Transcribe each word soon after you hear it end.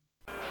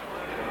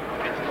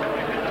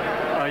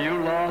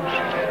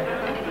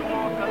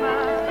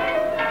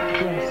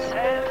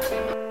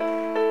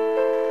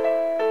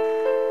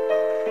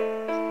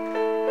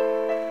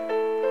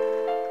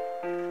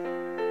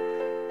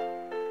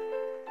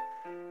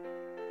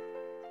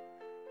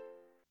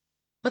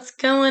What's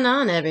going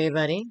on,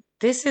 everybody?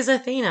 This is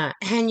Athena,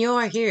 and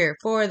you're here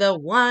for the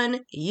 1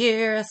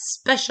 year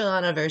special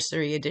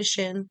anniversary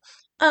edition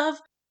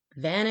of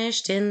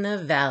Vanished in the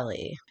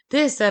Valley.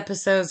 This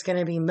episode's going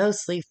to be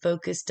mostly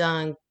focused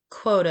on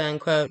quote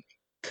unquote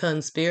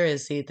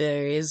conspiracy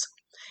theories.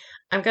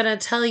 I'm going to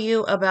tell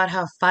you about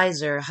how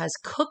Pfizer has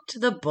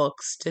cooked the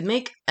books to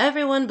make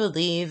everyone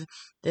believe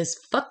this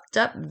fucked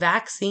up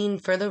vaccine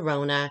for the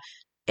Rona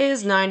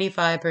is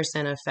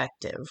 95%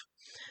 effective.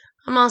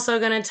 I'm also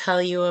going to tell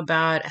you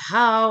about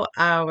how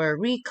our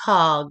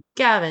recall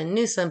Gavin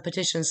Newsom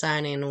petition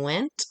signing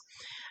went,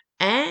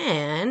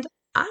 and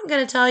I'm going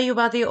to tell you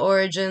about the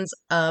origins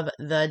of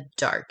the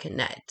dark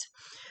net.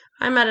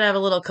 I might have a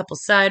little couple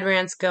side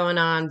rants going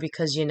on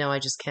because I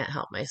just can't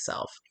help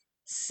myself.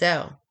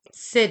 So,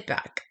 sit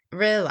back,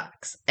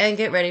 relax, and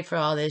get ready for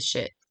all this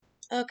shit.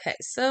 Okay,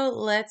 so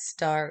let's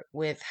start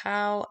with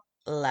how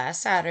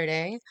last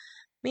Saturday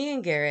me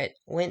and Garrett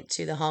went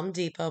to the Home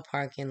Depot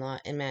parking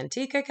lot in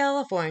Manteca,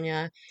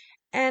 California,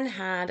 and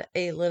had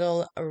a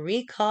little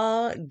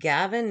recall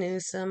Gavin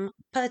Newsom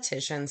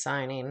petition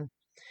signing.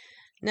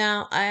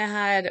 Now, I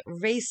had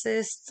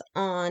racists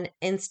on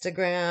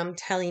Instagram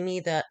telling me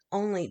that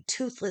only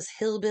toothless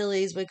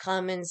hillbillies would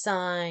come and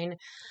sign.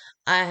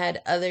 I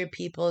had other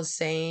people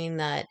saying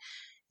that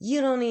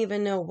you don't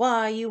even know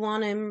why you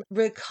want him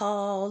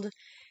recalled.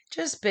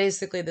 Just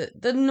basically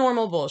the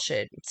normal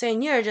bullshit.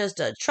 Saying you're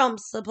just a Trump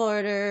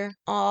supporter.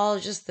 All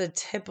just the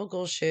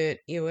typical shit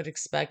you would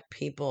expect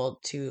people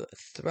to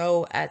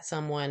throw at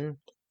someone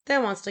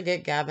that wants to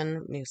get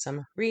Gavin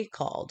Newsom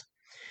recalled.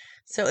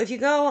 So if you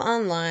go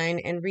online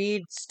and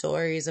read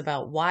stories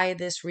about why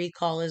this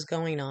recall is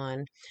going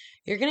on,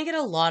 you're going to get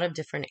a lot of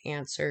different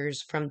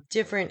answers from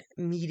different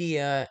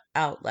media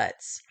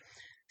outlets.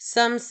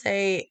 Some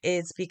say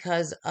it's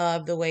because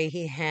of the way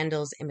he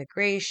handles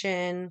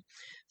immigration.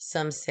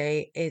 Some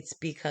say it's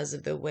because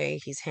of the way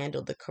he's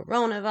handled the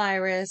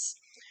coronavirus.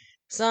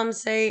 Some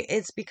say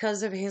it's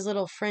because of his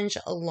little French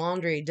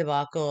laundry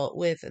debacle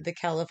with the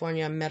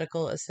California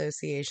Medical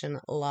Association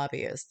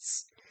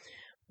lobbyists.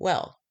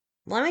 Well,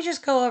 let me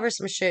just go over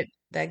some shit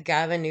that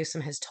Gavin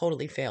Newsom has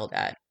totally failed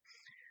at.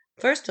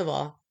 First of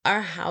all,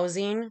 our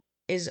housing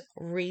is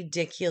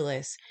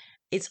ridiculous.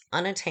 It's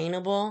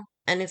unattainable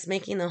and it's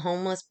making the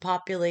homeless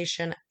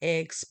population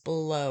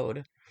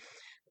explode.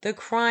 The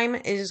crime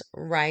is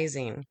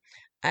rising.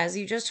 As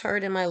you just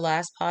heard in my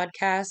last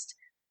podcast,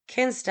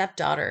 Ken's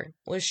stepdaughter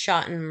was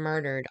shot and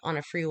murdered on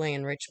a freeway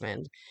in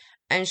Richmond.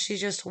 And she's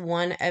just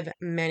one of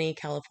many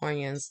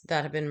Californians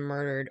that have been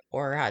murdered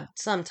or had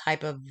some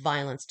type of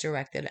violence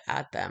directed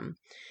at them.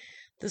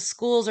 The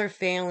schools are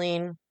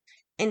failing.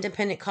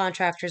 Independent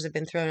contractors have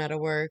been thrown out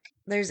of work.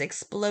 There's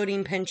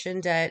exploding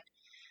pension debt.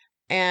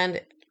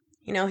 And,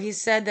 he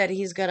said that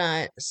he's going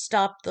to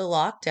stop the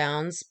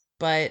lockdowns,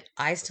 but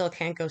I still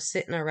can't go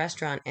sit in a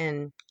restaurant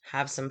and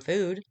have some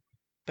food.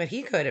 But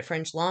he could at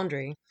French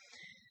Laundry.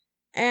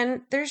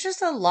 And there's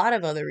just a lot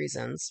of other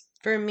reasons.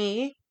 For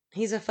me,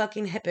 he's a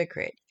fucking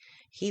hypocrite.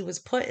 He was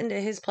put into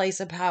his place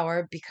of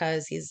power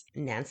because he's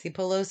Nancy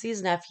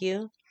Pelosi's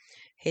nephew.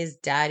 His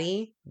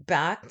daddy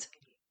backed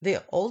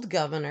the old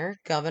governor,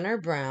 Governor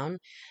Brown.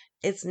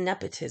 It's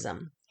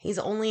nepotism. He's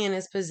only in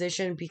his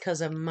position because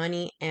of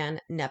money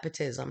and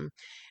nepotism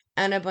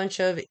and a bunch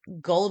of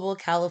gullible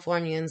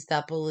Californians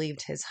that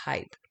believed his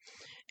hype.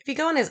 If you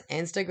go on his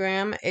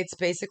Instagram, it's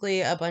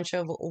basically a bunch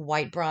of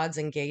white broads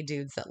and gay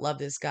dudes that love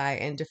this guy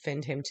and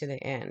defend him to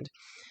the end.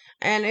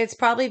 And it's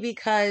probably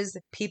because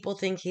people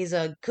think he's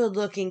a good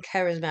looking,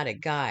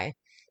 charismatic guy.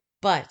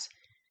 But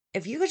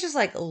if you could just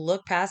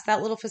look past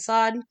that little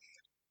facade,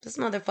 this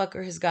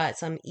motherfucker has got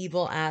some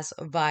evil ass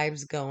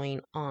vibes going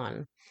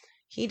on.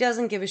 He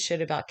doesn't give a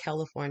shit about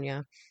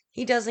California.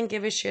 He doesn't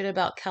give a shit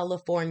about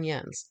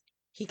Californians.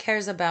 He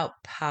cares about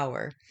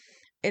power.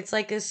 It's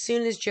like as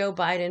soon as Joe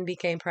Biden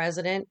became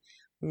president,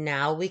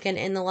 now we can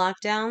end the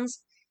lockdowns,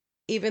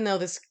 even though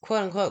this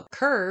quote unquote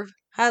curve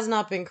has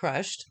not been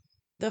crushed.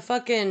 The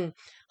fucking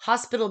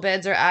hospital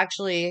beds are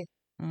actually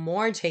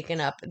more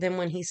taken up than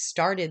when he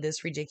started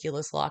this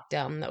ridiculous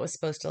lockdown that was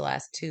supposed to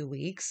last 2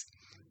 weeks.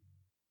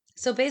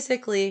 So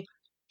basically,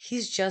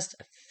 he's just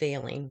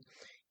failing.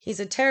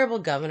 He's a terrible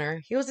governor.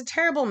 He was a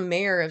terrible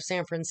mayor of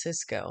San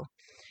Francisco.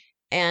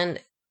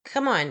 And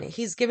come on,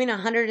 he's giving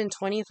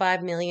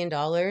 $125 million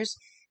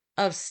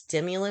of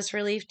stimulus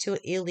relief to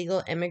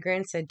illegal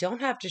immigrants that don't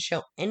have to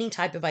show any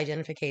type of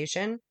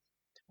identification.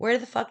 Where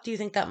the fuck do you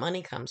think that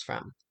money comes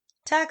from?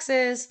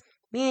 Taxes.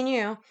 Me and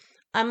you.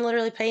 I'm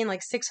literally paying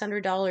like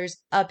 $600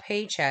 a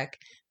paycheck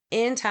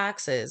in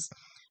taxes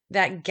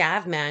that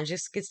GavMan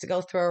just gets to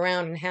go throw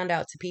around and hand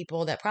out to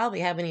people that probably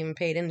haven't even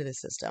paid into the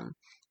system.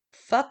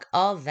 Fuck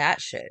all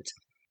that shit.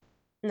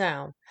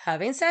 Now,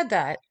 having said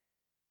that,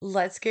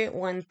 let's get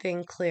one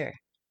thing clear.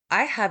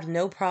 I have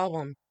no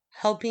problem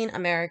helping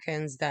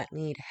Americans that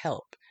need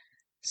help.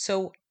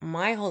 So,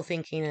 my whole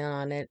thinking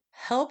on it,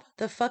 help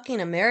the fucking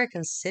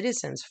American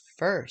citizens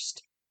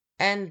first,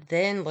 and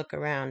then look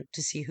around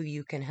to see who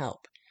you can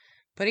help.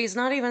 But he's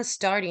not even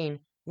starting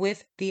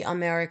with the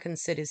American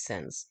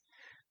citizens.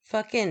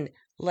 Fucking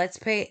let's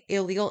pay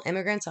illegal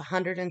immigrants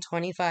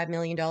 $125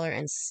 million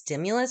in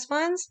stimulus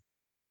funds?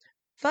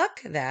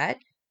 Fuck that.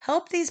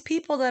 Help these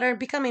people that are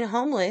becoming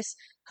homeless,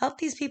 help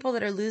these people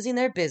that are losing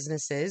their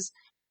businesses,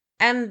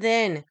 and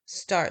then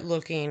start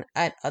looking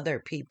at other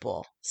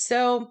people.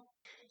 So,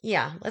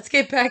 yeah, let's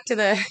get back to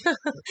the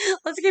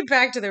let's get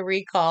back to the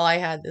recall I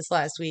had this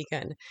last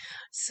weekend.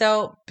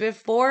 So,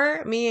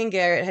 before me and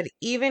Garrett had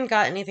even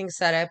got anything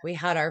set up, we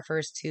had our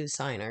first two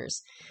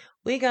signers.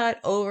 We got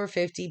over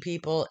 50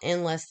 people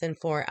in less than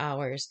 4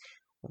 hours.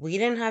 We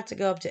didn't have to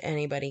go up to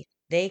anybody.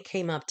 They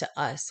came up to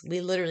us.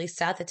 We literally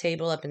sat the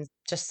table up and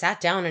just sat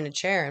down in a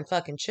chair and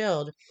fucking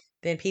chilled.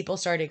 Then people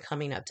started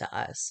coming up to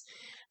us.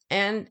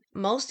 And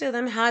most of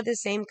them had the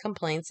same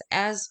complaints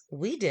as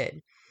we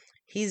did.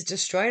 He's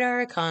destroyed our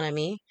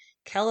economy.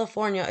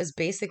 California is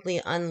basically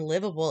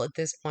unlivable at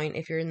this point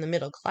if you're in the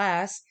middle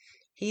class.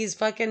 He's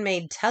fucking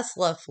made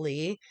Tesla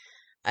flee.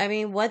 I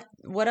mean, what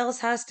else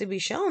has to be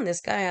shown?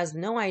 This guy has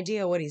no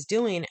idea what he's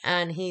doing,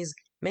 and he's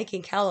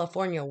making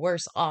California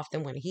worse off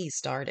than when he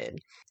started.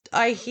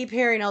 I keep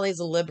hearing all these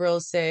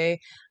liberals say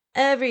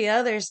every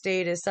other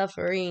state is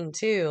suffering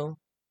too.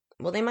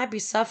 Well, they might be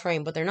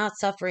suffering, but they're not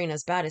suffering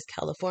as bad as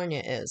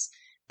California is.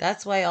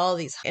 That's why all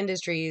these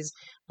industries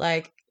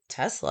like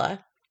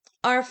Tesla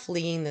are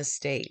fleeing the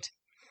state.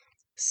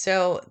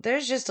 So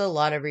there's just a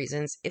lot of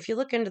reasons. If you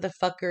look into the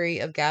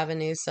fuckery of Gavin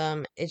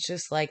Newsom, it's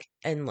just like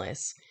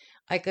endless.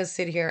 I could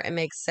sit here and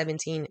make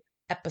 17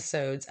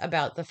 episodes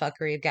about the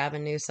fuckery of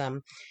Gavin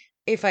Newsom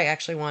if I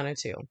actually wanted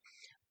to,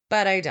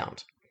 but I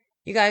don't.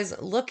 You guys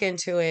look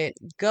into it,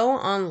 go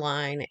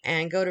online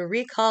and go to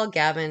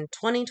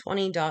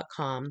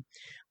recallgavin2020.com.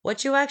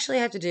 What you actually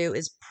have to do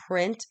is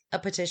print a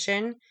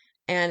petition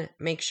and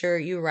make sure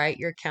you write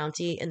your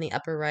county in the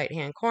upper right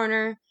hand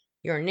corner,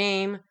 your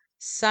name,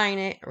 sign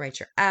it, write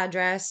your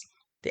address.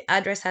 The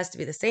address has to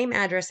be the same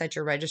address that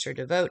you're registered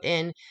to vote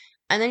in,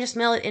 and then just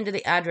mail it into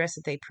the address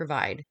that they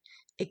provide.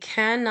 It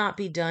cannot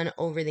be done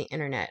over the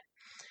internet.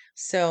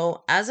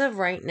 So, as of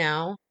right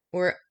now,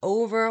 we're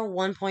over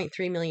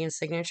 1.3 million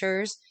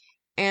signatures,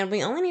 and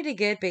we only need to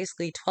get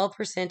basically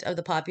 12% of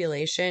the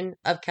population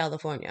of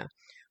California,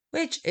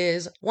 which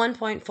is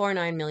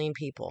 1.49 million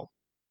people.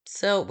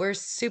 So, we're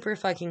super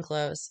fucking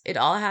close. It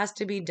all has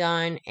to be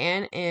done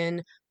and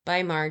in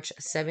by March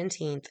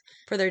 17th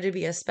for there to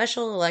be a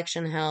special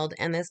election held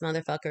and this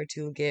motherfucker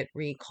to get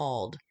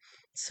recalled.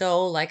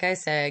 So, like I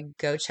said,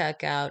 go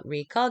check out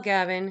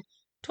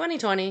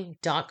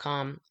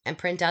recallgavin2020.com and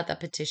print out the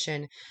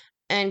petition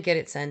and get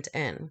it sent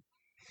in.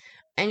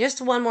 And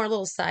just one more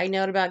little side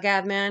note about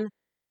Gavman.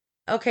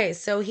 Okay,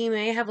 so he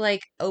may have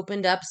like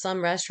opened up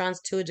some restaurants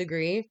to a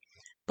degree,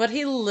 but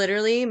he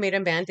literally made a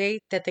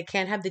mandate that they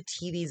can't have the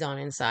TVs on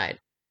inside.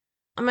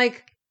 I'm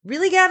like,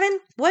 really, Gavin?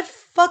 What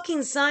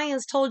fucking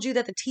science told you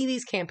that the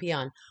TVs can't be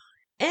on?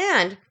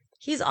 And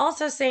he's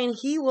also saying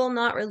he will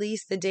not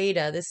release the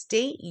data the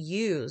state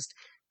used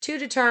to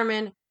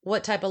determine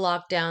what type of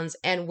lockdowns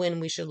and when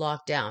we should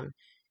lock down.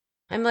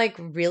 I'm like,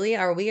 really?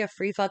 Are we a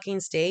free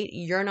fucking state?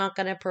 You're not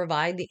going to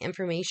provide the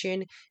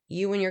information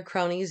you and your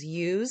cronies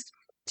used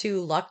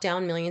to lock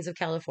down millions of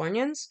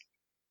Californians?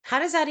 How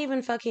does that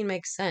even fucking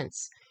make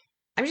sense?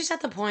 I'm just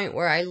at the point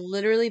where I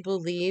literally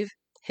believe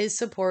his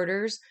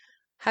supporters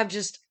have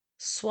just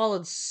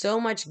swallowed so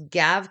much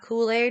Gav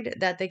Kool-Aid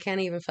that they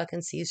can't even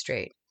fucking see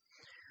straight.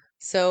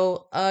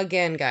 So,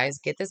 again, guys,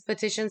 get this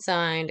petition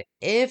signed.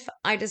 If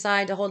I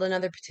decide to hold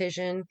another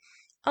petition,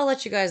 I'll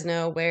let you guys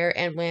know where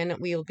and when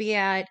we will be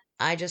at.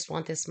 I just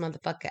want this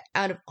motherfucker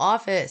out of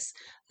office.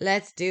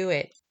 Let's do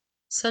it.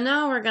 So,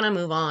 now we're going to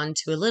move on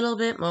to a little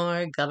bit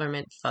more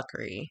government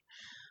fuckery.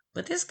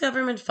 But this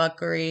government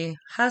fuckery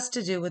has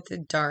to do with the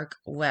dark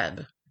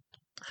web.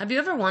 Have you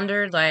ever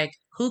wondered, like,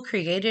 who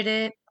created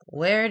it?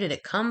 Where did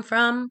it come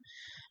from?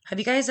 Have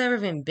you guys ever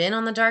even been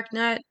on the dark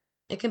net?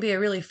 It can be a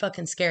really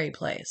fucking scary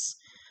place.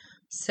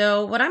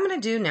 So, what I'm going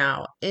to do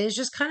now is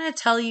just kind of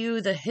tell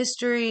you the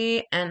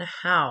history and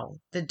how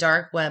the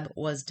dark web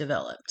was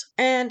developed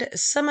and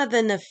some of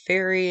the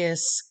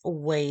nefarious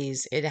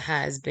ways it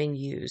has been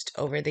used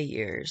over the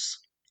years.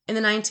 In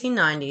the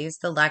 1990s,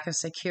 the lack of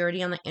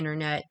security on the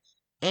internet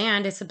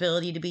and its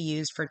ability to be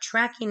used for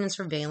tracking and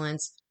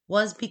surveillance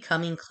was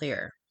becoming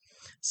clear.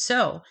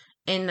 So,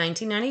 in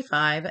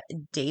 1995,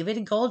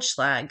 David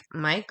Goldschlag,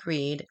 Mike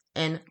Reed,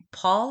 and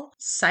Paul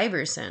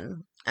Syverson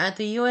at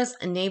the U.S.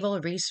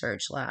 Naval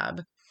Research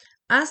Lab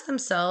asked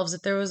themselves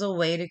if there was a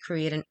way to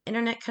create an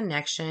internet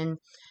connection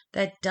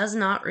that does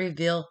not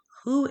reveal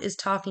who is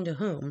talking to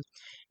whom,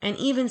 and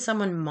even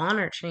someone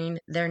monitoring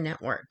their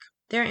network.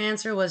 Their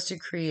answer was to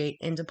create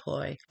and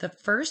deploy the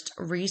first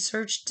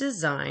research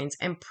designs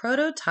and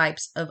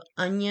prototypes of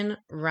onion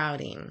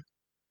routing.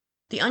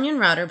 The Onion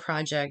Router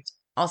project,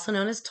 also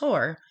known as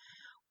Tor,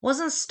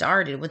 wasn't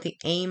started with the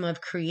aim of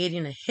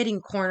creating a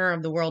hidden corner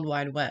of the World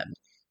Wide Web.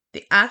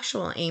 The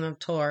actual aim of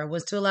Tor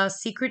was to allow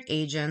secret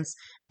agents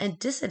and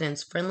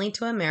dissidents friendly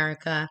to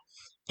America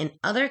and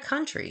other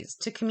countries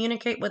to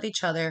communicate with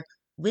each other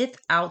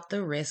without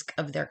the risk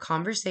of their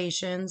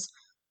conversations,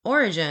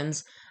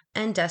 origins,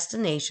 and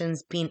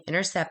destinations being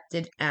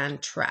intercepted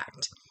and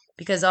tracked.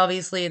 Because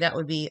obviously that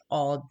would be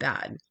all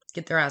bad.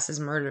 Get their asses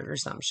murdered or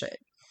some shit.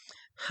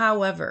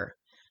 However,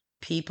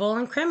 people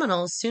and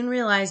criminals soon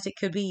realized it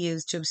could be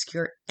used to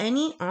obscure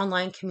any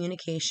online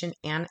communication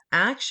and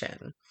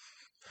action.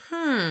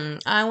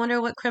 I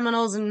wonder what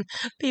criminals and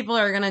people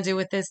are going to do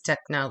with this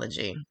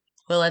technology.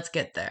 Well, let's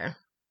get there.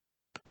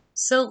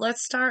 So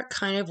let's start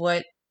kind of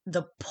what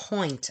the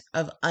point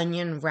of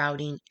onion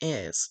routing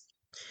is.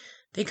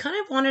 They kind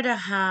of wanted to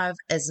have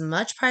as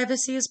much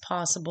privacy as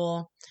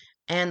possible,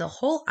 and the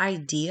whole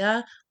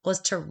idea was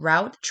to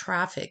route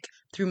traffic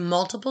through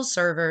multiple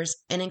servers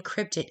and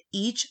encrypt it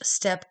each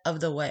step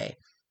of the way,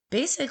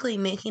 basically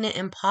making it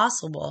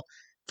impossible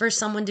for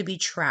someone to be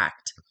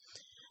tracked.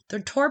 The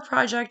Tor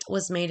project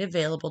was made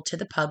available to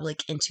the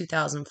public in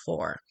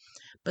 2004,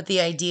 but the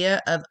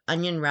idea of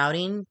onion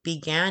routing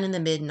began in the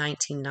mid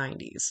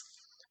 1990s.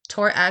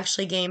 Tor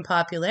actually gained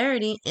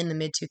popularity in the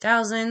mid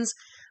 2000s,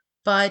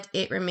 but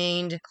it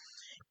remained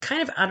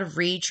kind of out of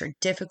reach or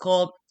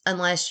difficult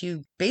unless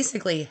you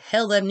basically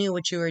hell them knew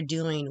what you were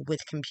doing with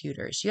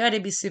computers. You had to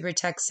be super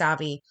tech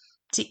savvy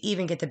to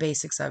even get the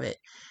basics of it.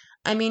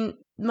 I mean,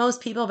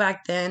 most people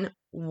back then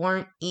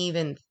weren't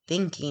even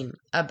thinking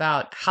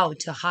about how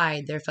to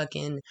hide their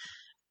fucking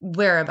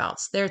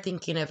whereabouts. They're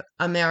thinking of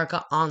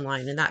America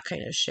Online and that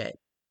kind of shit.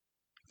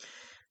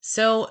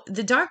 So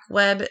the dark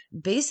web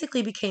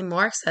basically became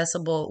more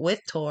accessible with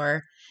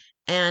Tor,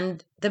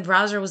 and the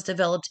browser was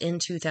developed in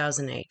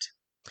 2008.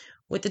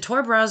 With the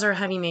Tor browser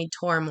having made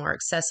Tor more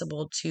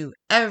accessible to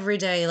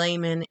everyday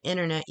layman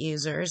internet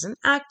users and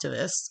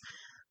activists,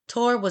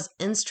 Tor was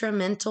an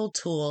instrumental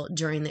tool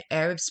during the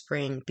Arab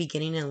Spring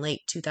beginning in late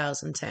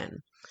 2010.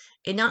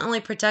 It not only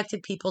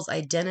protected people's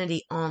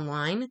identity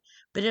online,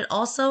 but it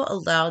also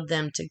allowed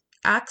them to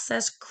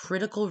access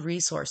critical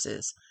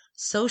resources,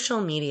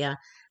 social media,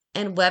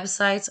 and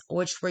websites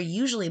which were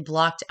usually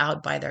blocked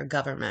out by their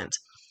government.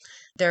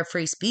 Their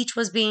free speech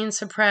was being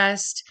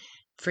suppressed,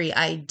 free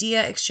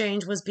idea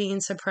exchange was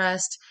being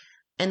suppressed,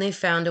 and they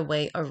found a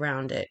way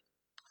around it.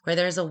 Where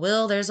there's a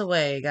will, there's a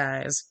way,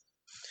 guys.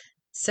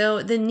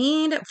 So, the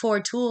need for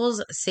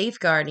tools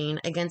safeguarding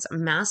against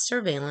mass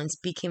surveillance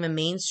became a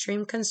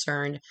mainstream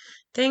concern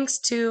thanks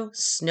to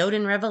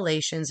Snowden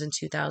revelations in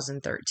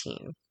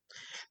 2013.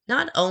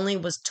 Not only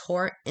was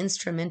Tor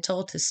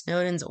instrumental to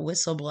Snowden's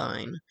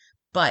whistleblowing,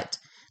 but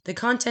the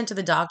content of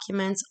the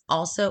documents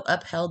also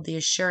upheld the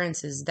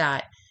assurances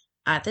that,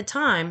 at the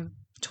time,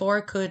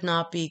 Tor could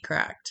not be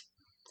cracked.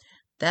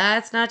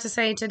 That's not to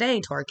say today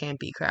Tor can't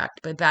be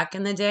cracked, but back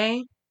in the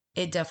day,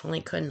 it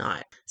definitely could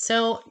not.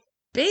 So,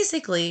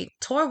 basically,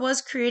 Tor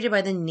was created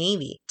by the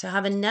Navy to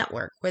have a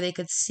network where they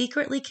could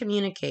secretly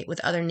communicate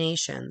with other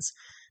nations.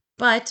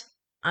 But,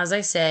 as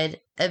I said,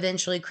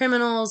 eventually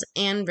criminals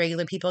and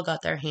regular people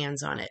got their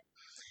hands on it.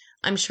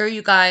 I'm sure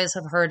you guys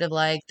have heard of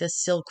like the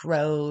Silk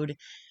Road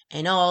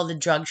and all the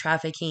drug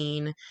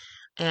trafficking.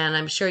 And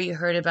I'm sure you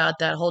heard about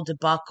that whole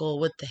debacle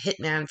with the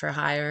hitman for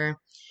hire.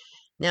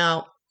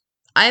 Now,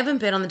 I haven't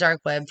been on the dark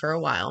web for a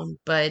while,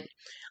 but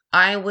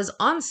I was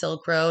on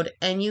Silk Road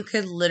and you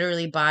could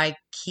literally buy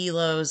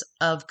kilos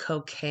of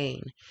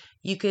cocaine.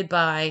 You could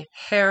buy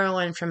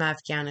heroin from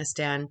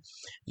Afghanistan.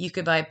 You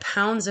could buy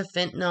pounds of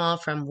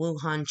fentanyl from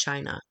Wuhan,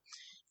 China.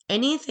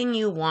 Anything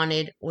you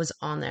wanted was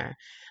on there.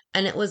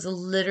 And it was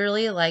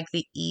literally like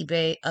the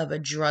eBay of a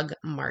drug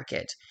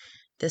market.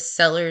 The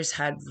sellers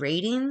had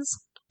ratings.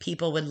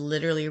 People would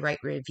literally write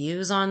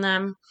reviews on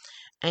them.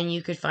 And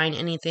you could find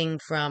anything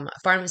from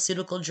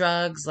pharmaceutical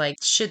drugs, like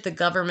shit the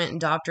government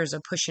and doctors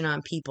are pushing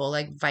on people,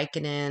 like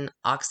Vicodin,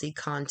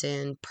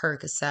 OxyContin,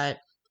 Percocet,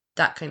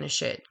 that kind of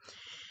shit.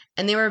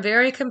 And they were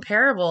very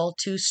comparable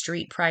to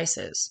street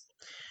prices.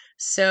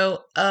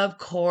 So, of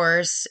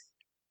course,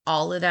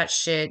 all of that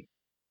shit,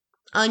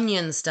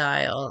 onion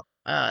style,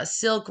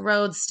 Silk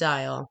Road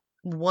style,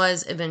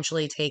 was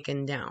eventually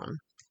taken down.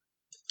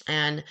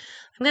 And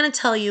I'm going to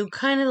tell you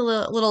kind of a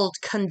little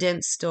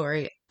condensed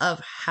story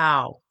of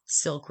how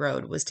Silk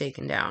Road was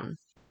taken down.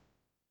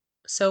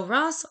 So,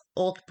 Ross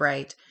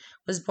Ulbricht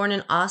was born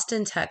in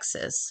Austin,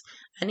 Texas,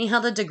 and he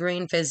held a degree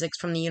in physics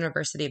from the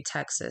University of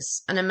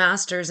Texas and a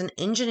master's in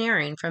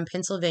engineering from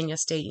Pennsylvania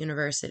State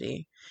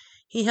University.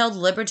 He held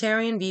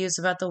libertarian views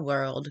about the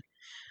world,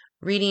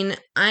 reading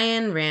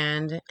Ayn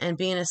Rand and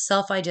being a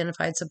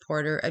self-identified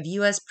supporter of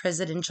U.S.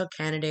 presidential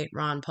candidate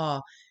Ron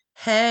Paul.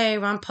 Hey,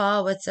 Ron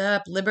Paul, what's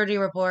up? Liberty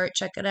Report,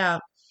 check it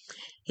out.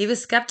 He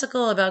was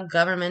skeptical about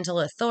governmental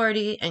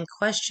authority and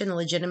questioned the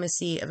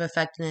legitimacy of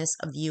effectiveness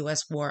of the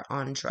U.S. war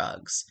on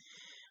drugs,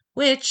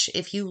 which,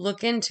 if you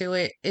look into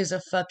it, is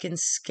a fucking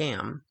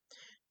scam.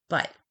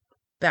 But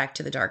back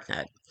to the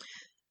darknet.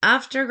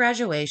 After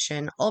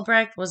graduation,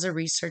 Ulbricht was a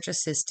research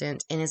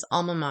assistant in his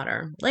alma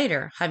mater,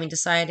 later having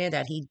decided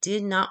that he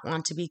did not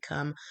want to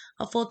become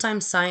a full-time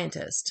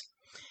scientist.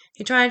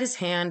 He tried his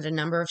hand at a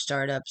number of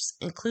startups,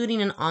 including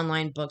an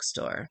online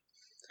bookstore.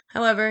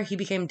 However, he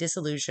became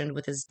disillusioned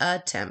with his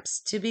attempts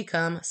to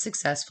become a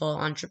successful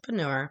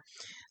entrepreneur,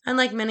 and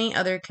like many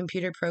other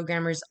computer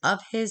programmers of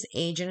his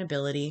age and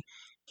ability,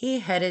 he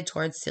headed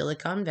towards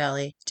Silicon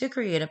Valley to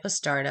create up a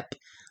startup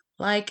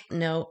like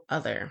no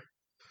other.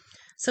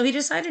 So he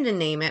decided to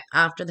name it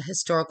after the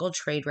historical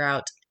trade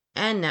route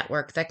and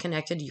network that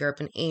connected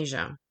Europe and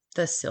Asia,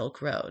 the Silk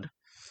Road.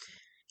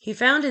 He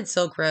founded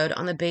Silk Road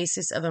on the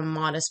basis of a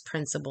modest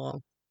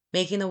principle,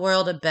 making the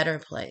world a better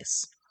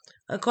place.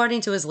 According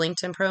to his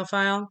LinkedIn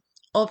profile,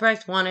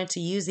 Ulbricht wanted to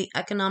use the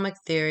economic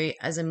theory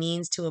as a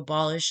means to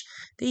abolish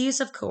the use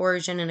of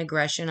coercion and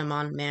aggression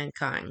among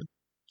mankind.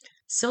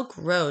 Silk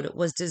Road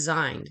was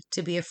designed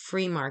to be a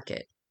free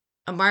market,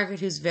 a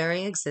market whose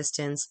very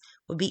existence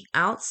would be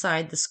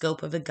outside the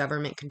scope of a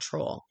government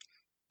control,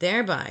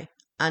 thereby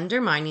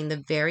undermining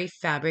the very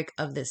fabric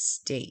of the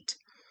state.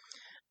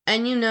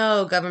 And you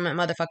know, government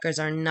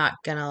motherfuckers are not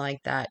gonna like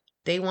that.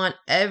 They want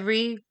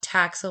every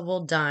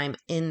taxable dime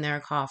in their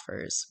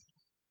coffers.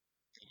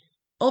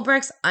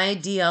 Ulbricht's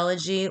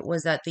ideology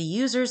was that the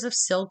users of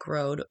Silk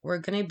Road were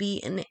going to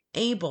be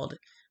enabled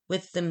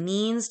with the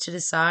means to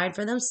decide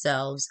for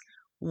themselves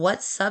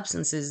what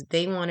substances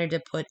they wanted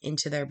to put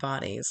into their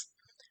bodies,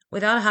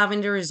 without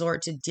having to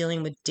resort to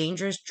dealing with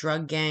dangerous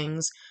drug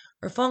gangs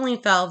or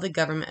falling foul of the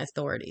government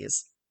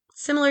authorities.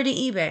 Similar to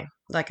eBay,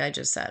 like I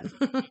just said.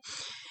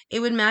 It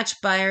would match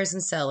buyers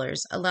and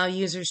sellers, allow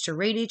users to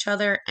rate each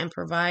other, and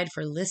provide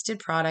for listed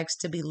products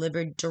to be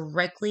delivered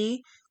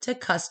directly to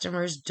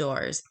customers'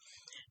 doors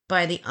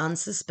by the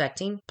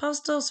unsuspecting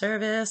postal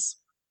service.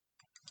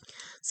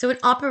 So it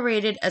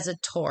operated as a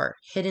Tor,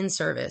 hidden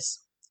service.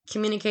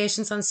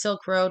 Communications on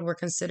Silk Road were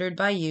considered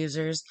by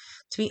users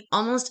to be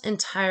almost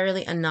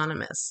entirely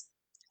anonymous.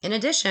 In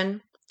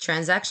addition,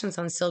 transactions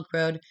on Silk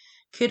Road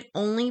could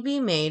only be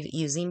made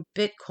using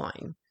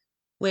Bitcoin,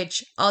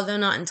 which, although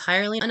not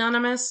entirely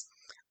anonymous,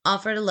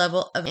 offered a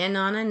level of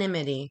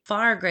anonymity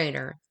far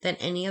greater than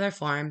any other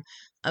form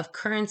of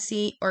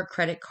currency or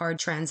credit card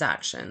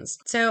transactions.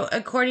 So,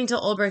 according to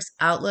Ulbricht's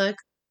outlook,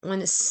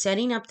 when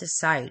setting up the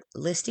site,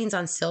 listings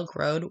on Silk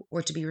Road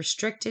were to be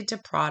restricted to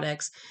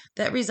products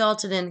that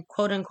resulted in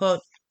quote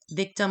unquote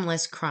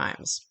victimless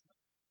crimes.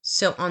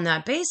 So, on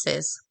that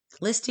basis,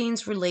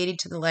 listings related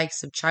to the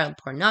likes of child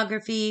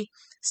pornography,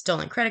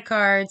 stolen credit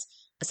cards,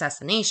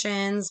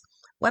 assassinations,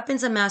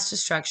 weapons of mass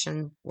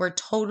destruction were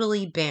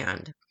totally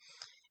banned.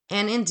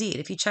 And indeed,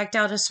 if you checked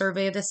out a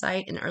survey of the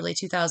site in early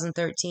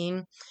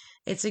 2013,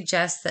 it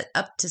suggests that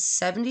up to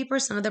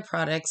 70% of the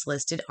products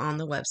listed on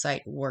the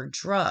website were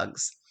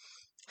drugs.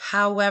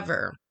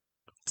 However,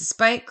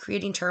 despite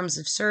creating terms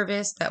of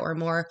service that were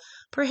more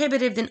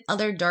prohibitive than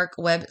other dark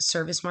web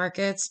service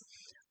markets,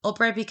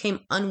 Ulbricht became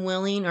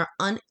unwilling or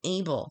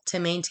unable to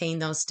maintain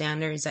those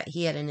standards that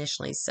he had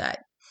initially set,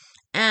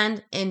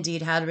 and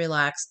indeed had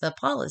relaxed the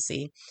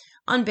policy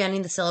on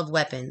banning the sale of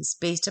weapons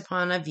based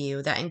upon a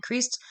view that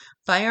increased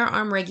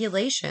firearm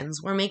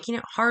regulations were making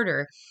it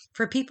harder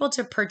for people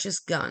to purchase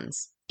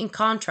guns, in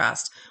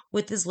contrast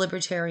with his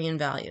libertarian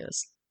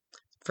values.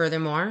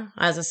 Furthermore,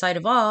 as the site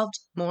evolved,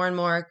 more and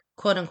more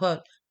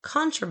quote-unquote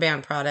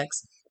contraband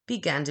products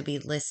began to be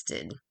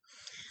listed.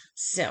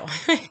 So,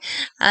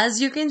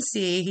 as you can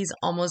see, he's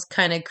almost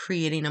kind of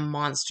creating a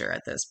monster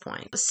at this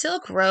point.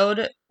 Silk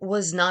Road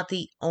was not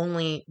the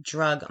only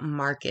drug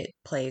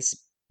marketplace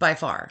by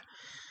far.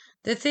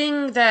 The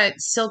thing that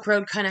Silk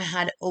Road kind of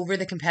had over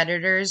the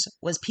competitors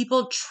was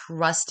people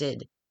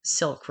trusted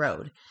Silk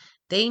Road.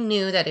 They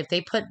knew that if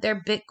they put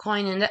their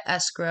Bitcoin into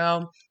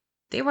escrow,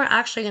 they were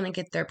actually going to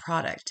get their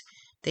product.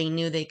 They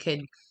knew they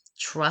could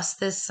trust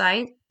this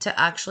site to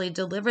actually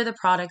deliver the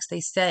products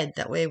they said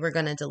that they were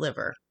going to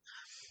deliver.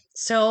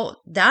 So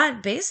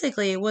that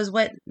basically was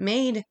what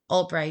made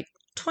Ulbricht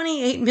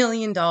 $28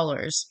 million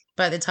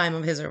by the time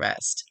of his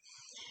arrest.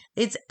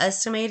 It's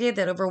estimated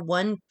that over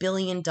 $1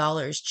 billion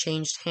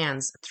changed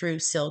hands through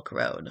Silk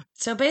Road.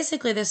 So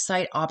basically, this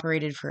site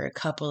operated for a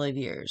couple of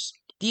years.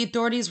 The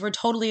authorities were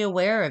totally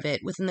aware of it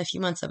within the few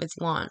months of its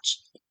launch,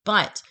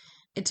 but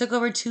it took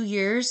over 2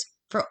 years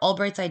for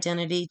Ulbricht's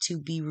identity to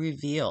be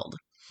revealed.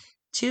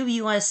 2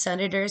 U.S.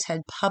 senators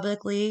had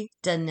publicly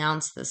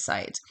denounced the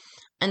site,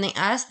 and they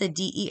asked the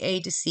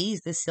DEA to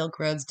seize the Silk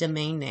Road's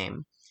domain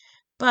name.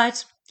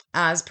 But,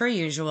 as per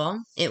usual,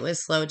 it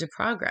was slow to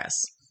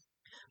progress,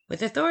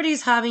 with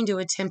authorities having to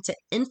attempt to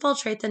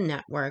infiltrate the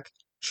network,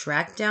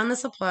 track down the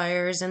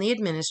suppliers and the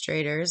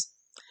administrators,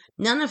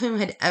 none of whom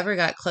had ever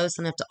got close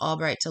enough to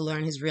Ulbricht to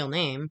learn his real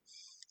name,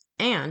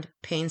 and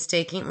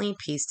painstakingly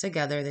piece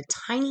together the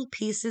tiny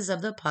pieces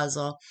of the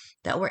puzzle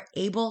that were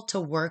able to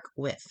work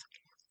with.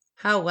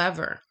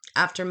 However,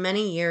 after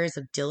many years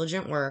of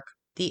diligent work,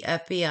 the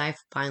FBI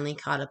finally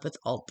caught up with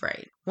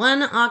Ulbricht.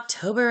 One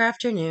October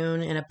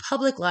afternoon in a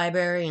public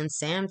library in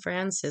San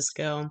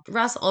Francisco,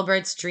 Ross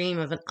Ulbricht's dream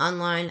of an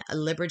online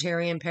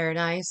libertarian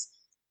paradise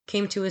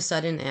came to a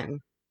sudden end.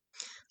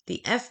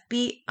 The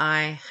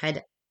FBI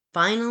had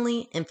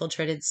finally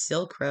infiltrated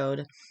Silk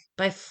Road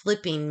by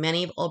flipping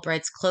many of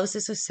Ulbricht's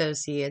closest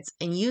associates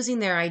and using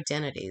their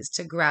identities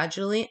to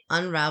gradually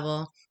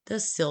unravel the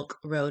Silk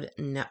Road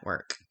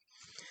network.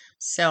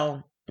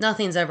 So,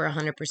 Nothing's ever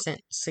 100%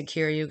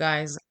 secure, you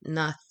guys.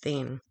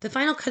 Nothing. The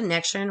final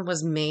connection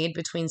was made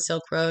between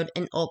Silk Road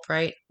and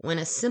Albright when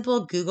a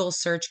simple Google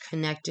search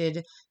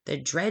connected the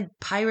Dread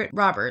Pirate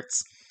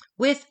Roberts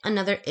with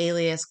another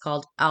alias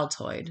called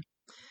Altoid.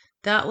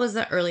 That was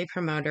the early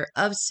promoter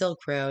of Silk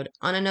Road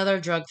on another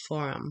drug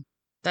forum.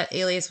 That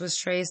alias was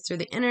traced through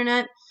the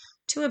internet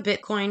to a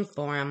Bitcoin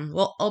forum,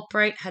 while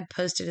Albright had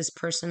posted his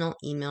personal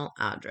email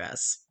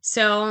address.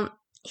 So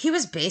he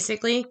was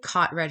basically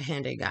caught red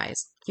handed,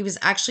 guys. He was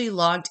actually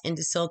logged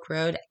into Silk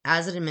Road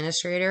as an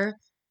administrator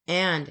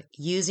and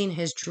using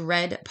his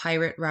Dread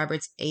Pirate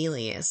Roberts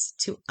alias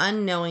to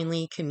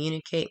unknowingly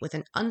communicate with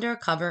an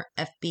undercover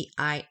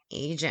FBI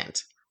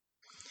agent.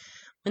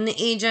 When the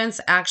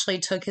agents actually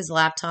took his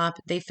laptop,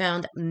 they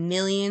found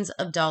millions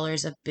of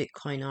dollars of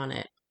Bitcoin on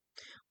it,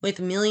 with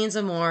millions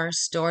of more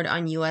stored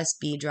on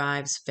USB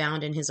drives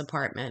found in his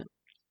apartment.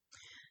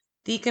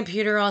 The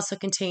computer also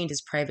contained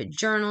his private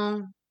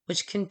journal,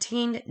 which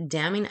contained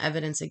damning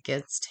evidence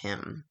against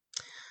him.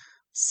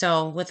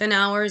 So, within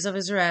hours of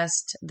his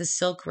arrest, the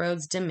Silk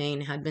Road's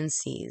domain had been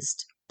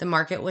seized. The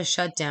market was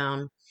shut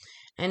down,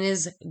 and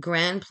his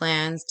grand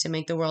plans to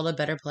make the world a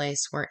better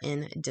place were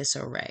in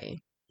disarray.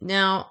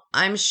 Now,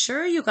 I'm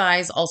sure you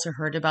guys also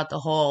heard about the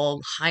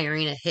whole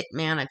hiring a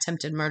hitman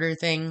attempted murder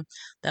thing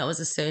that was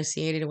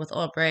associated with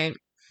Albright.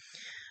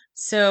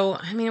 So,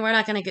 I mean, we're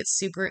not going to get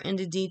super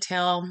into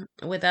detail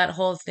with that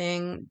whole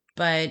thing,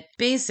 but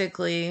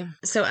basically,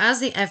 so as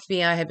the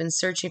FBI had been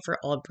searching for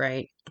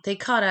Albright, they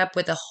caught up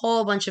with a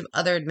whole bunch of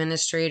other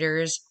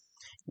administrators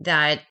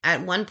that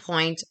at one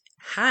point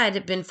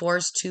had been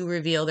forced to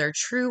reveal their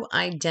true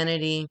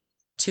identity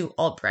to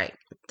Albright.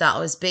 That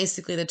was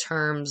basically the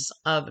terms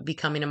of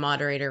becoming a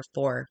moderator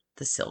for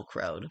the Silk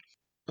Road.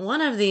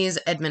 One of these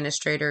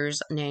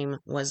administrators' name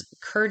was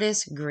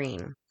Curtis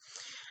Green,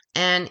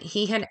 and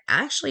he had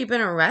actually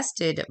been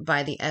arrested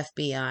by the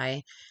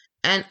FBI.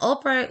 And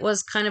Albright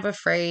was kind of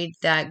afraid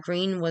that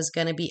Green was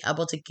going to be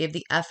able to give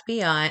the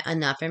FBI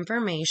enough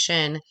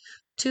information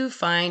to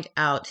find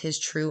out his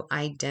true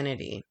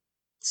identity.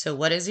 So,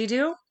 what does he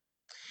do?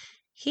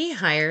 He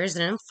hires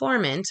an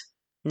informant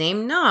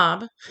named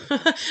Knob,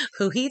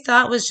 who he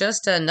thought was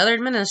just another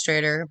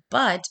administrator,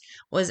 but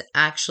was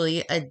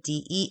actually a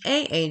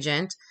DEA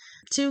agent,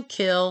 to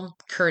kill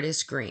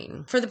Curtis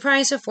Green. For the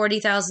price of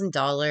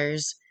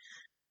 $40,000,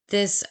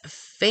 this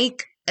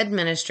fake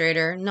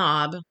administrator,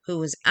 Knob, who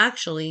was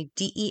actually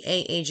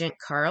DEA agent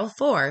Carl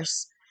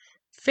Force,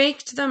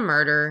 faked the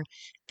murder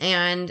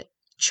and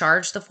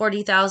charged the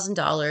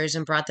 $40,000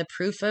 and brought the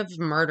proof of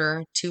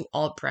murder to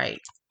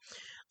Albright.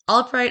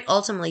 Albright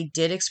ultimately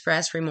did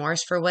express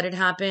remorse for what had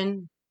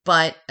happened,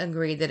 but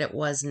agreed that it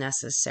was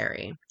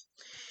necessary.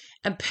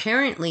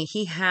 Apparently,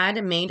 he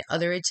had made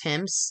other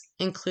attempts,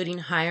 including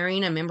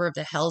hiring a member of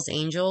the Hells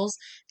Angels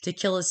to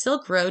kill a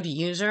Silk Road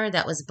user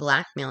that was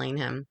blackmailing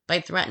him by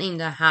threatening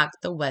to hack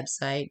the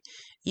website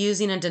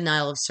using a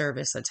denial of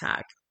service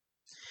attack.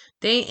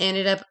 They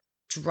ended up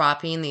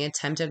dropping the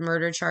attempted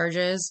murder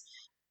charges,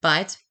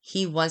 but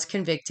he was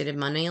convicted of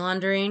money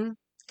laundering,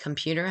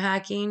 computer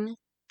hacking,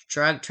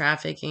 drug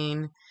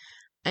trafficking,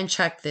 and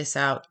check this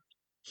out.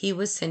 He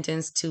was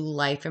sentenced to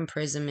life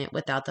imprisonment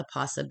without the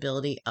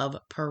possibility of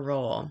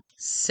parole.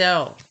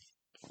 So,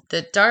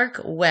 the dark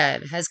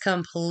web has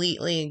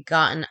completely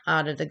gotten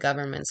out of the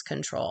government's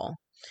control.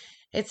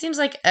 It seems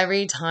like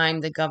every time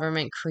the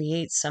government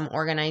creates some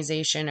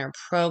organization or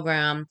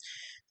program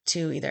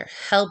to either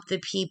help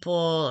the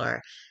people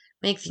or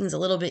make things a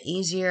little bit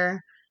easier,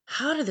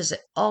 how does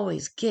it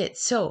always get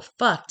so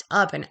fucked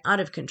up and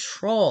out of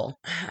control?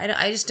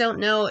 I just don't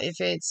know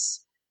if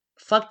it's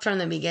fucked from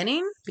the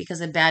beginning because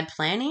of bad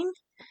planning.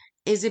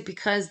 Is it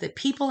because the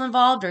people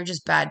involved are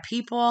just bad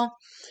people?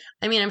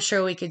 I mean, I'm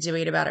sure we could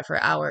debate about it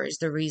for hours,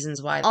 the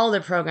reasons why all the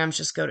programs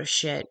just go to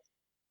shit.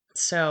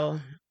 So,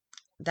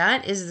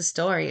 that is the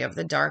story of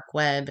the dark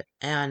web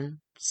and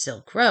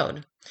Silk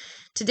Road.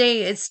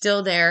 Today, it's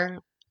still there.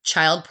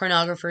 Child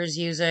pornographers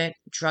use it,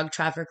 drug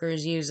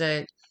traffickers use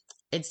it.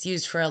 It's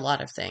used for a lot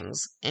of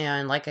things.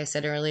 And like I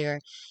said earlier,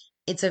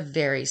 it's a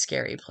very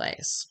scary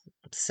place.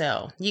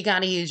 So you got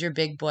to use your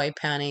big boy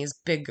panties,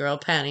 big girl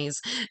panties,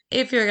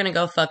 if you're going to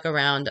go fuck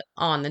around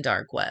on the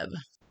dark web.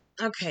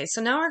 Okay,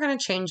 so now we're going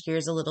to change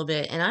gears a little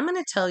bit, and I'm going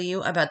to tell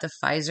you about the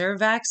Pfizer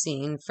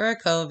vaccine for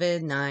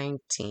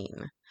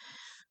COVID-19.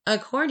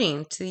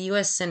 According to the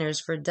U.S. Centers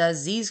for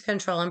Disease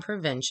Control and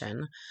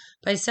Prevention,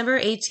 by December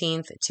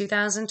 18th,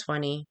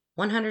 2020,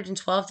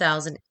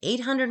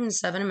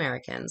 112,807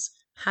 Americans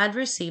had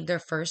received their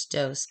first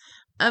dose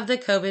of the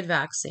COVID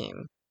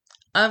vaccine.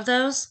 Of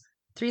those,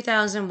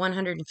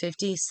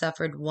 3,150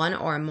 suffered one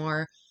or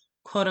more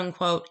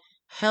quote-unquote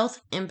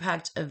health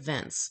impact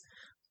events,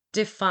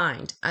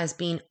 defined as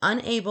being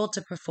unable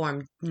to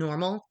perform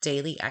normal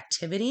daily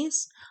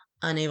activities,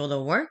 unable to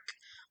work,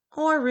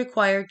 or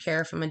required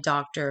care from a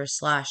doctor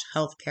 /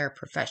 healthcare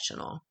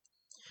professional.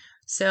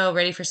 So,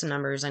 ready for some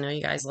numbers? I know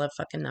you guys love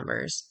fucking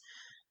numbers.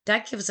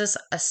 That gives us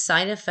a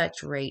side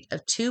effect rate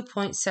of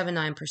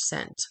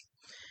 2.79%.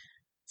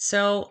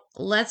 So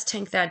let's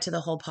take that to the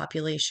whole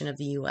population of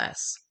the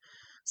US.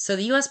 So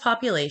the US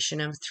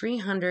population of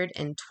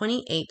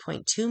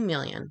 328.2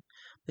 million,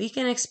 we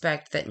can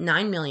expect that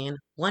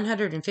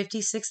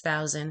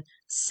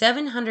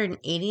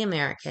 9,156,780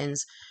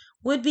 Americans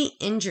would be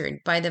injured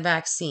by the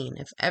vaccine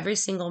if every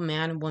single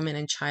man, woman,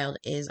 and child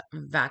is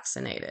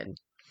vaccinated.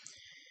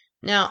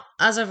 Now,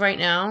 as of right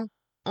now,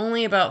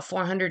 only about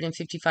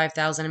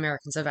 455,000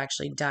 Americans have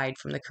actually died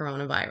from the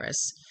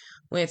coronavirus,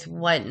 with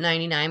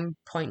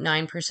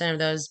 99.9% of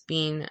those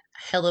being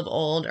hell of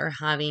old or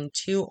having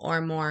two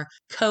or more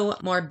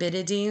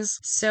comorbidities.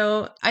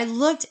 So I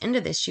looked into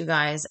this, you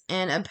guys,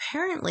 and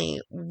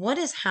apparently what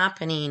is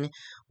happening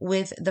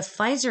with the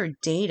Pfizer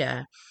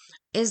data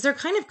is they're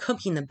kind of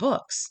cooking the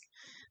books.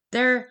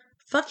 They're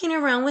fucking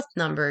around with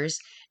numbers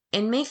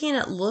and making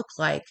it look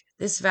like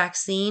this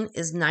vaccine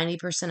is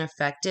 90%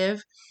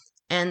 effective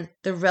and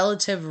the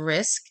relative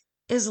risk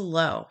is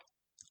low.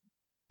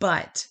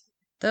 But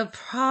the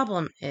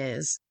problem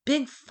is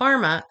Big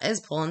Pharma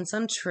is pulling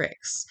some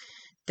tricks.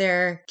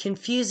 They're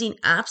confusing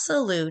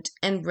absolute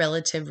and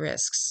relative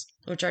risks,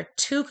 which are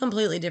two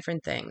completely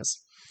different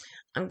things.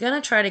 I'm going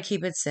to try to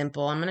keep it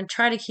simple. I'm going to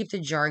try to keep the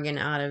jargon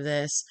out of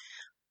this.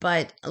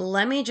 But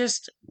let me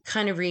just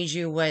kind of read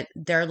you what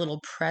their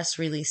little press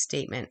release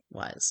statement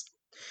was.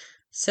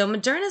 So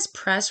Moderna's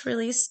press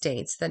release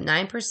states that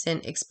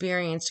 9%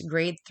 experienced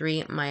grade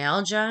 3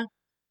 myalgia,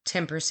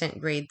 10%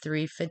 grade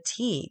 3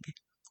 fatigue.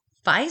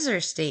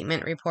 Pfizer's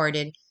statement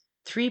reported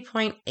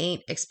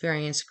 3.8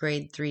 experienced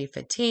grade 3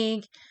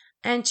 fatigue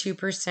and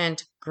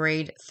 2%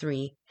 grade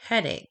 3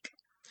 headache.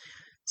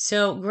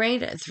 So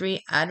grade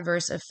 3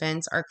 adverse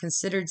events are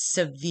considered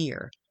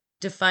severe,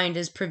 defined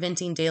as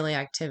preventing daily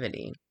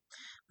activity.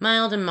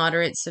 Mild and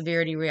moderate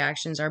severity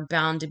reactions are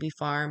bound to be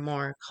far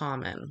more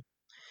common.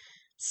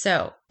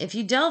 So, if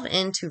you delve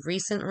into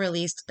recent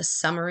released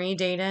summary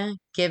data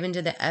given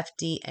to the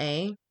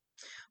FDA,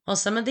 while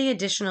some of the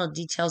additional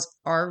details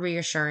are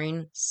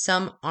reassuring,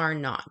 some are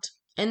not.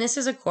 And this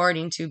is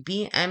according to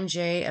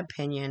BMJ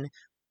opinion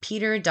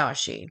Peter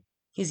Doshi.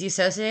 He's the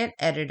associate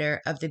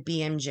editor of the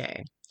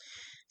BMJ.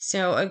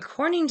 So,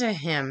 according to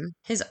him,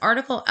 his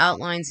article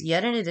outlines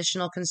yet an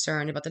additional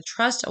concern about the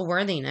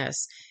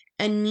trustworthiness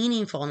and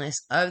meaningfulness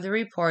of the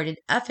reported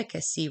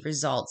efficacy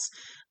results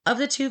of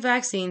the two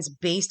vaccines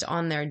based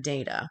on their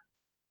data.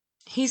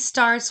 He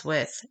starts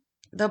with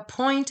the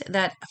point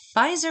that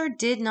Pfizer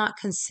did not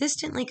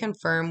consistently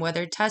confirm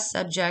whether test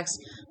subjects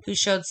who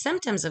showed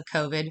symptoms of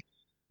COVID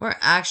were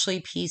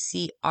actually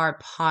PCR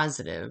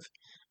positive.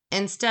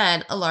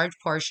 Instead, a large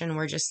portion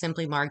were just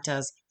simply marked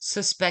as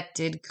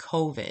suspected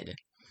COVID.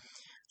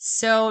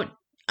 So,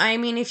 I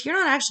mean, if you're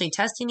not actually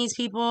testing these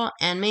people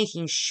and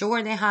making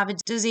sure they have a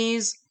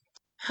disease,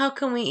 how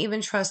can we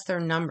even trust their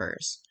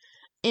numbers?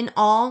 In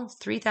all,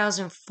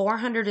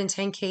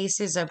 3,410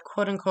 cases of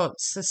quote unquote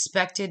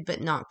suspected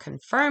but not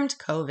confirmed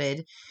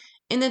COVID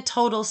in the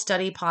total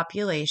study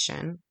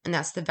population, and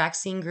that's the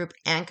vaccine group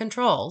and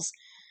controls,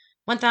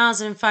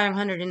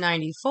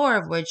 1,594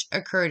 of which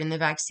occurred in the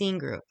vaccine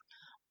group.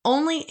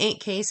 Only 8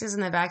 cases in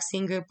the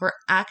vaccine group were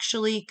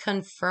actually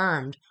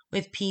confirmed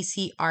with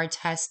PCR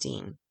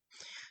testing.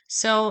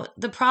 So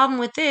the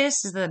problem with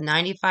this is the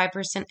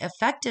 95%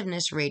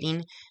 effectiveness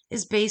rating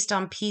is based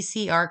on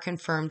PCR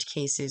confirmed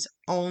cases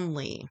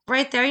only.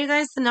 Right there, you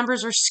guys, the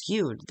numbers are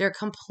skewed. They're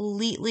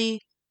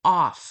completely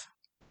off.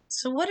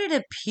 So what it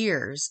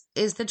appears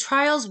is the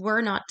trials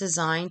were not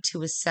designed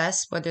to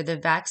assess whether the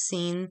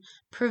vaccine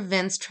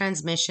prevents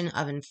transmission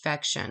of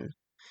infection.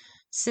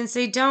 Since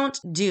they don't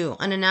do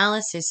an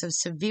analysis of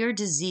severe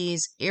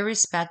disease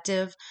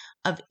irrespective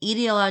of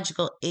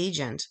etiological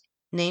agent,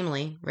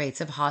 namely rates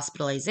of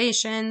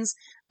hospitalizations,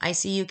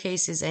 ICU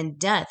cases, and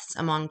deaths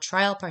among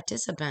trial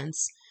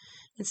participants,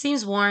 it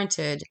seems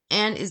warranted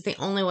and is the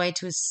only way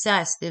to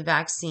assess the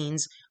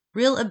vaccine's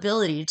real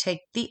ability to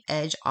take the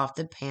edge off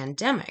the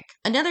pandemic.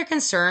 Another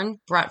concern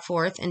brought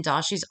forth in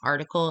Doshi's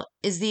article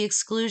is the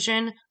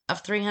exclusion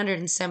of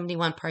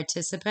 371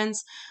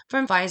 participants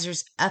from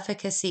Pfizer's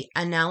efficacy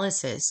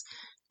analysis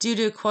due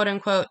to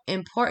quote-unquote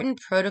important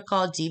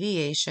protocol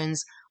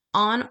deviations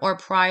on or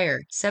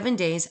prior 7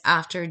 days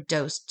after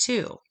dose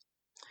 2.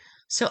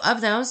 So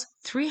of those,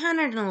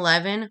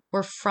 311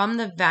 were from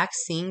the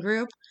vaccine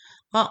group,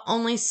 while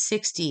only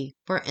 60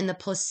 were in the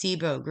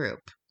placebo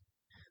group.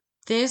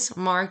 This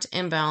marked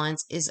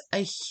imbalance is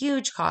a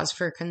huge cause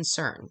for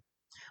concern.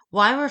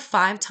 Why were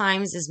 5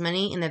 times as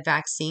many in the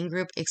vaccine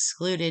group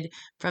excluded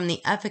from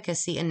the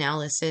efficacy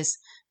analysis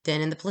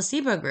than in the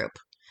placebo group?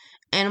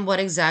 And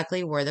what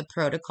exactly were the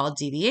protocol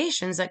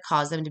deviations that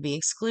caused them to be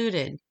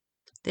excluded?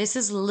 This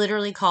is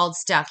literally called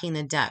stacking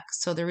the deck,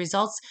 so the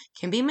results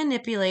can be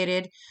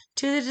manipulated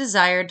to the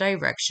desired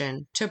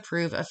direction to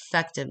prove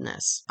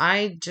effectiveness.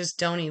 I just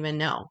don't even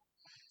know.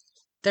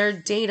 Their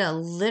data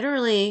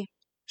literally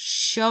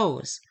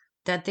shows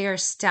that they are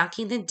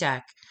stacking the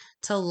deck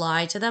to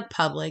lie to the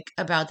public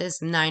about this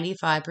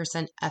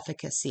 95%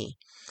 efficacy.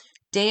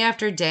 Day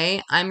after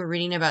day, I'm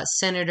reading about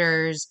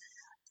senators,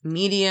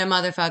 media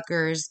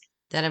motherfuckers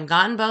that have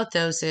gotten both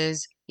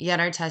doses yet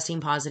are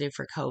testing positive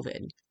for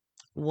COVID.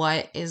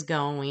 What is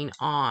going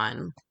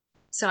on?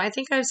 So I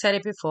think I've said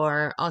it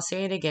before. I'll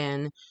say it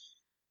again.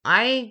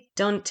 I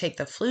don't take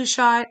the flu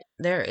shot.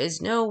 There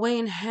is no way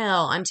in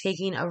hell I'm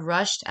taking a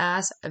rushed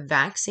ass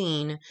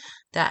vaccine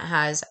that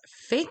has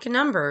fake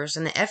numbers,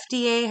 and the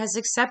FDA has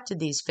accepted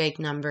these fake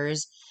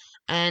numbers.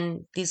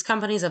 And these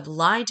companies have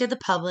lied to the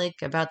public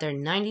about their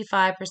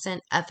 95%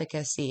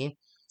 efficacy.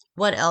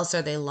 What else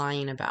are they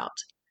lying about?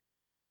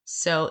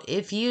 So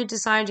if you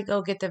decide to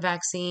go get the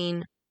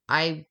vaccine,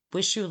 I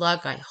wish you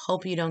luck. I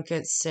hope you don't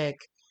get sick.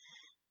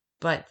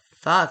 But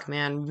fuck,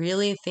 man,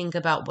 really think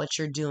about what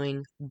you're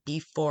doing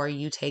before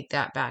you take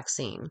that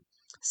vaccine.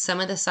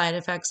 Some of the side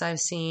effects I've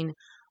seen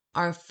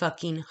are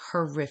fucking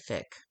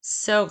horrific.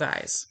 So,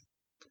 guys,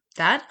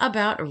 that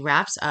about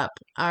wraps up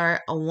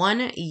our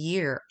 1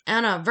 year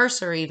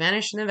anniversary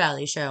Vanish in the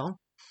Valley show.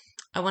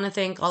 I want to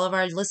thank all of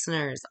our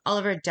listeners, all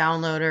of our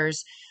downloaders,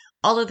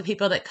 all of the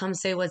people that come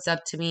say what's up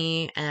to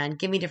me and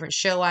give me different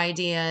show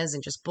ideas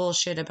and just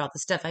bullshit about the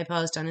stuff I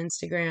post on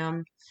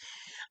Instagram.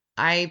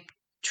 I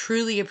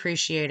truly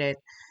appreciate it.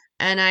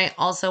 And I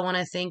also want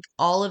to thank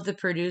all of the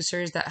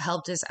producers that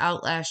helped us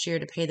out last year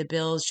to pay the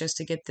bills just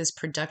to get this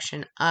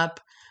production up.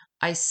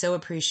 I so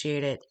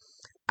appreciate it.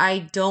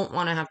 I don't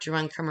want to have to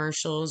run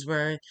commercials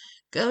where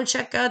go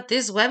check out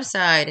this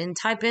website and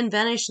type in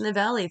Vanish in the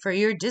Valley for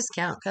your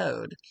discount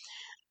code.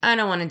 I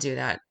don't want to do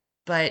that,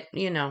 but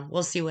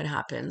we'll see what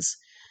happens.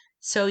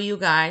 So, you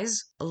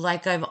guys,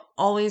 like I've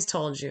always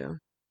told you,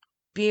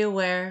 be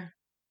aware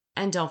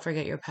and don't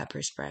forget your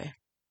pepper spray.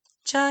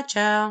 Ciao,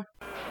 ciao.